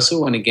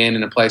universal, and again,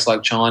 in a place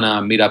like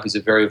China, Meetup is a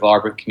very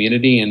vibrant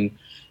community, and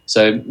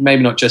so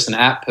maybe not just an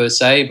app per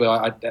se,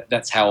 but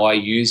that's how I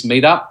use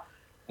Meetup,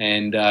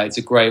 and it's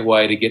a great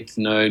way to get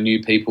to know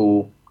new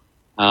people,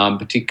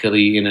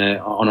 particularly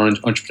on an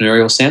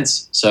entrepreneurial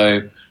sense.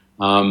 So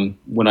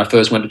when I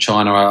first went to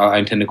China, I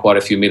attended quite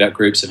a few Meetup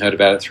groups and heard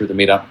about it through the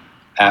Meetup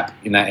app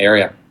in that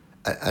area.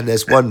 And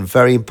there's one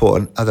very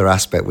important other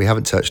aspect we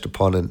haven't touched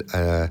upon, and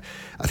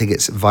I think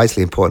it's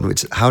vitally important,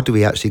 which is how do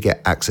we actually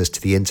get access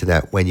to the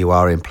internet when you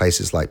are in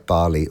places like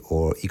Bali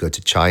or you go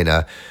to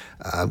China?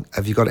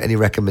 Have you got any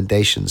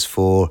recommendations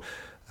for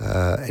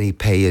any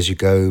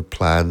pay-as-you-go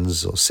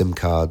plans or SIM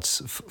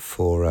cards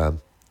for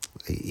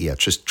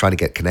just trying to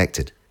get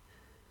connected?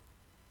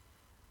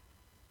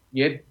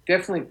 Yeah,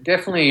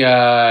 definitely.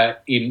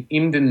 In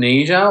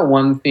Indonesia,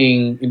 one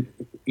thing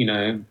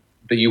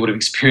that you would have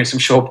experienced, I'm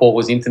sure, Paul,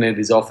 was internet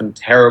is often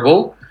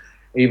terrible.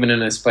 Even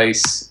in a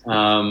space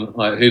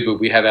like Hubei,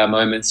 we have our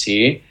moments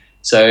here.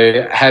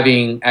 So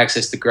having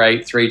access to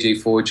great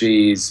 3G,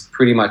 4G is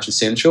pretty much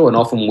essential, and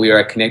often we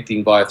are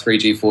connecting via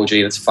 3G, 4G,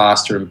 and it's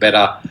faster and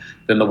better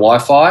than the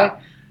Wi-Fi.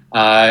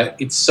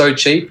 It's so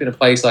cheap in a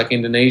place like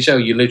Indonesia.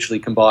 You literally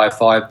can buy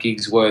 5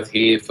 gigs worth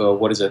here for,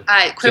 what is it?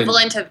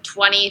 Equivalent of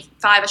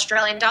 25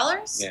 Australian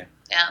dollars. Yeah.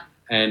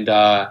 And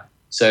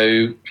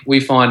so we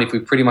find if we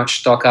pretty much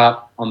stock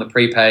up on the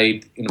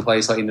prepaid in a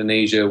place like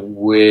Indonesia,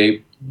 we're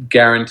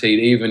guaranteed,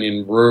 even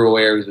in rural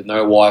areas with no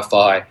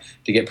Wi-Fi,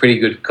 to get pretty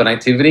good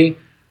connectivity.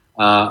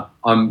 I've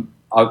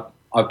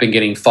been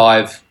getting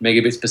 5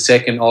 megabits per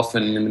second,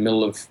 often in the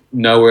middle of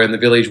nowhere in the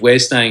village we're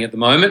staying at the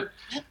moment,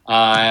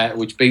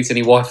 which beats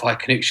any Wi-Fi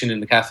connection in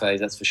the cafes,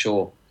 that's for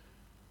sure.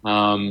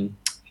 In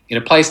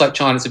a place like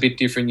China, it's a bit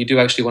different. You do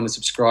actually want to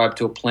subscribe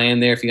to a plan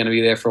there if you're going to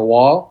be there for a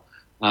while.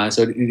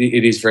 So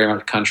it is very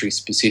much country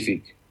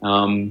specific.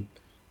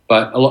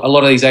 But a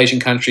lot of these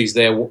Asian countries,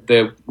 their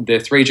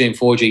 3G and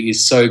 4G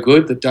is so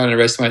good that don't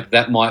underestimate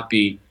that might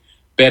be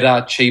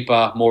better,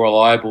 cheaper, more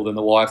reliable than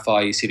the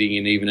Wi-Fi you're sitting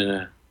in,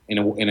 even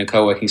in a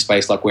co-working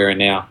space like we're in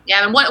now.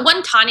 Yeah, and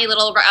one tiny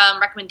little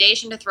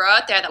recommendation to throw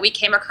out there that we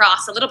came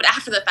across a little bit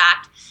after the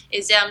fact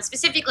is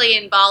specifically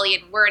in Bali,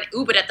 and we're in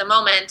Ubud at the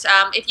moment.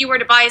 If you were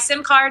to buy a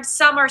SIM card,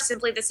 some are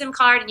simply the SIM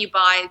card and you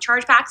buy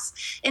charge packs,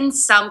 and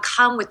some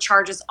come with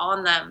charges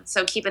on them.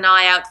 So keep an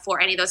eye out for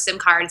any of those SIM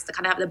cards that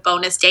kind of have the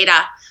bonus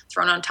data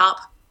thrown on top.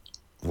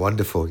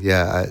 Wonderful.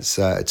 Yeah,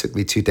 it took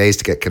me 2 days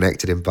to get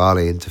connected in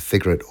Bali and to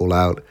figure it all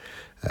out.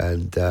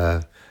 And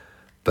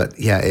but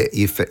yeah,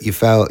 you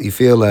feel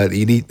that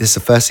you need, this is the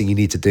first thing you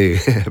need to do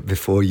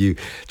before you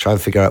try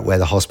and figure out where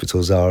the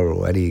hospitals are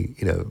or any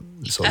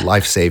sort of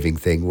life-saving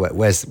thing.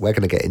 Where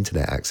can I get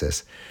internet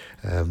access?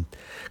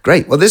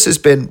 Great. Well, this has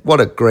been, what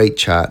a great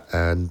chat,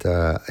 and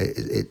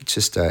it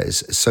just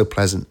is so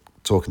pleasant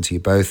talking to you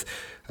both.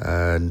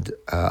 And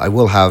I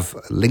will have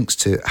links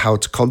to how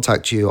to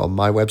contact you on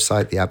my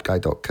website,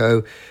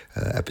 theappguy.co,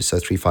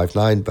 episode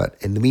 359. But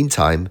in the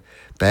meantime,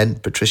 Ben,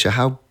 Patricia,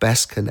 how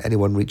best can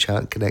anyone reach out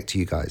and connect to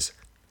you guys?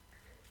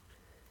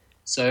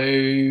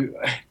 So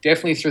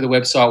definitely through the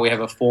website, we have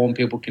a form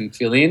people can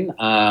fill in.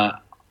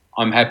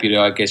 I'm happy to,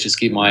 I guess, just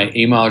give my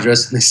email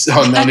address on this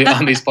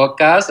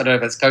podcast. I don't know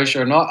if that's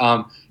kosher or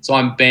not. So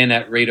I'm Ben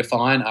at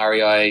Reidefine,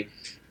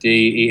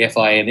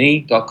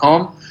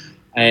 REIDEFINE.com.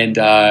 And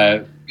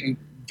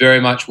very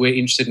much we're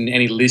interested in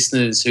any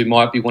listeners who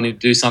might be wanting to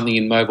do something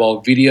in mobile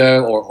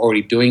video or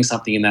already doing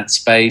something in that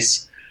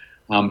space.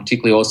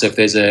 Particularly also if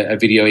there's a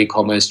video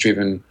e-commerce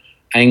driven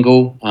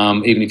angle,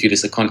 even if you're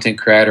just a content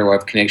creator or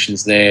have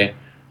connections there,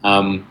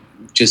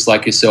 just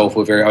like yourself,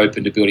 we're very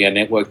open to building our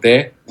network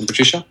there. And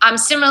Patricia?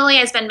 Similarly,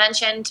 as Ben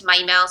mentioned, my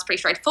email is pretty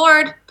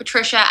straightforward,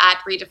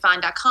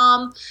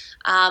 patricia@reidefine.com.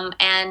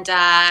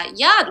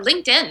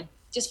 LinkedIn.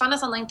 Just find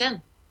us on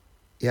LinkedIn.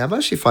 Yeah, I'm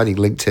actually finding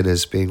LinkedIn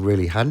as being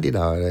really handy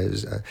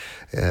nowadays.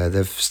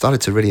 They've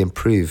started to really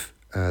improve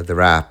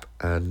their app,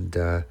 and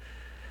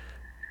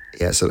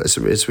so it's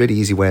a really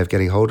easy way of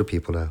getting hold of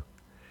people now.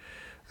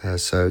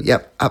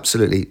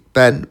 Absolutely.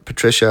 Ben,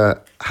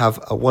 Patricia, have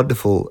a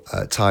wonderful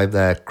time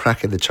there,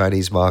 cracking the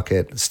Chinese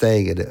market,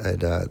 staying in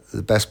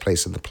the best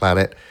place on the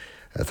planet.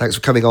 Thanks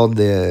for coming on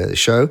the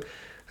show,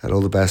 and all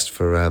the best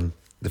for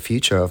the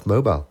future of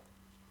mobile.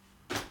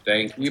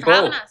 Thank you,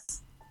 Paul.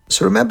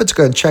 So remember to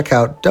go and check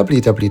out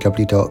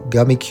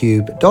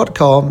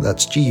www.gummicube.com,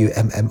 that's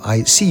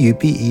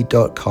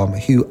GUMMICUBE.com,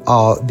 who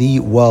are the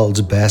world's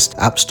best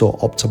App Store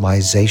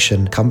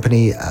optimization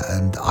company,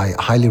 and I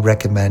highly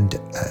recommend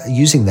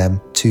using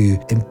them to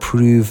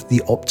improve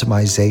the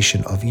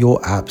optimization of your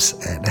apps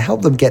and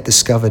help them get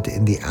discovered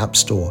in the App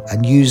Store,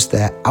 and use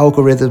their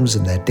algorithms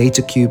and their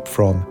data cube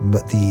from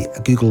the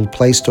Google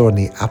Play Store and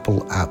the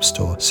Apple App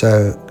Store.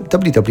 So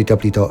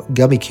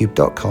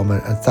www.gummicube.com,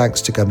 and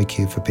thanks to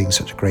GummyCube for being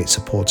such a great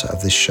supporter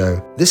of this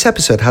show. This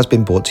episode has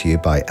been brought to you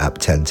by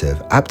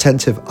Apptentive.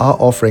 Apptentive are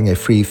offering a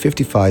free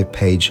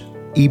 55-page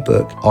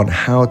ebook on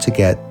how to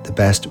get the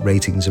best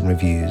ratings and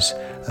reviews.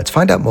 To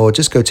find out more,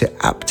 just go to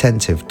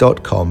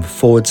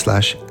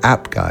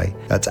apptentive.com/appguy.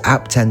 That's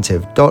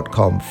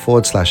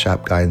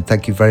apptentive.com/appguy. And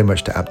thank you very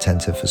much to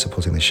Apptentive for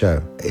supporting the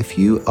show. If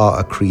you are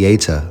a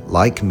creator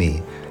like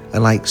me,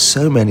 and like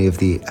so many of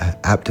the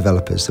app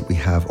developers that we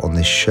have on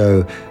this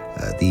show,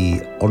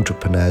 the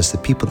entrepreneurs, the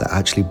people that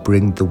actually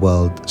bring the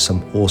world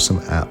some awesome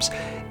apps.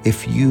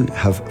 If you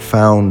have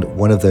found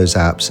one of those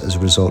apps as a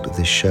result of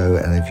this show,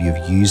 and if you've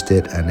used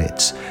it and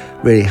it's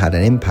really had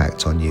an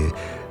impact on you,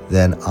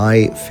 then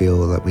I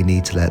feel that we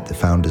need to let the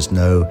founders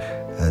know,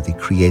 the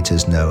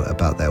creators know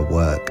about their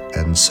work.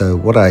 And so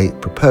what I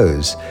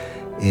propose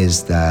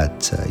is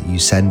that you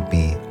send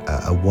me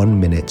a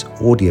 1-minute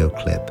audio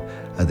clip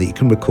that you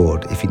can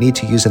record. If you need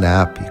to use an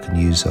app, you can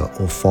use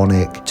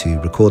Auphonic to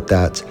record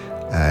that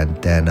and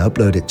then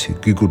upload it to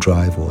Google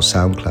Drive or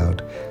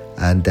SoundCloud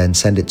and then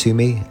send it to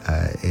me.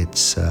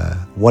 It's a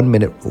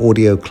 1-minute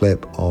audio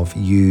clip of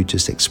you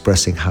just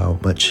expressing how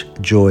much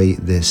joy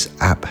this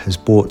app has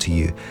brought to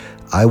you.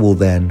 I will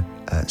then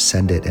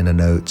send it in a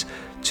note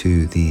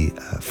to the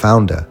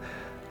founder,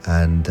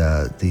 and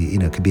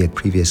it could be a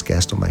previous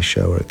guest on my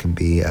show, or it can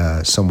be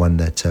someone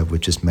that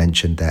we've just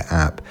mentioned their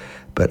app.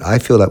 But I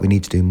feel like we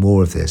need to do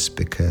more of this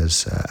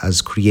because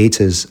as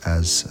creators,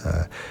 as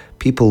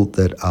people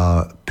that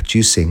are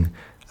producing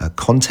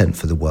content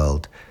for the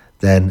world,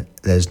 then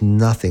there's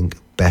nothing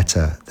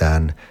better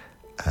than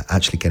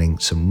actually getting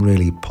some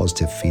really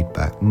positive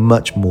feedback,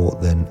 much more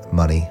than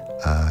money.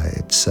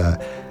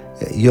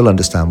 You'll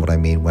understand what I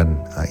mean when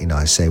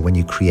I say when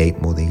you create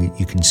more than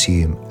you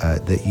consume,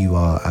 that you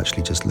are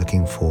actually just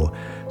looking for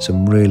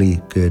some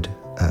really good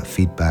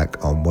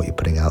feedback on what you're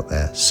putting out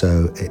there.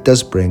 So it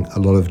does bring a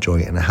lot of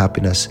joy and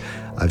happiness.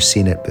 I've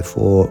seen it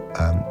before.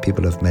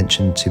 People have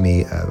mentioned to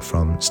me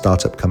from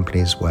startup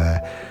companies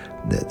where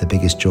the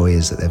biggest joy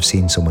is that they've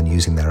seen someone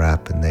using their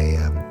app and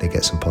they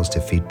get some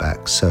positive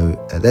feedback. So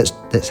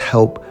let's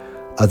help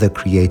other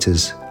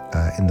creators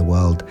in the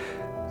world.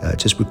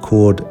 Just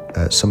record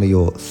some of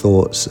your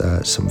thoughts,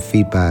 some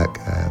feedback,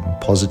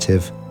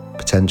 positive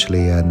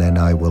potentially, and then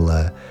I will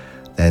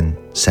then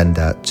send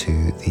that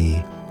to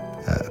the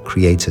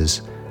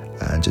creators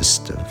and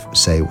just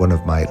say one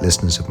of my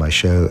listeners of my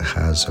show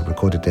has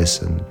recorded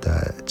this, and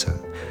it's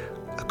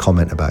a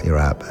comment about your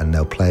app, and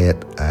they'll play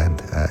it,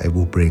 and it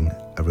will bring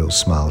a real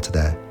smile to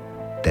their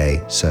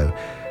day. So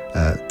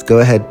go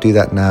ahead, do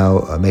that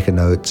now. Make a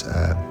note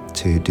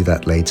to do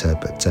that later,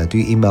 but do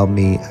email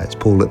me. It's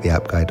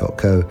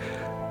paul@theappguy.co,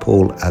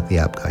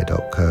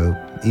 paul@theappguy.co.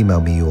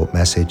 Email me your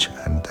message,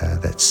 and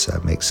let's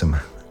make some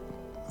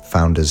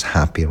founders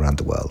happy around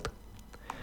the world.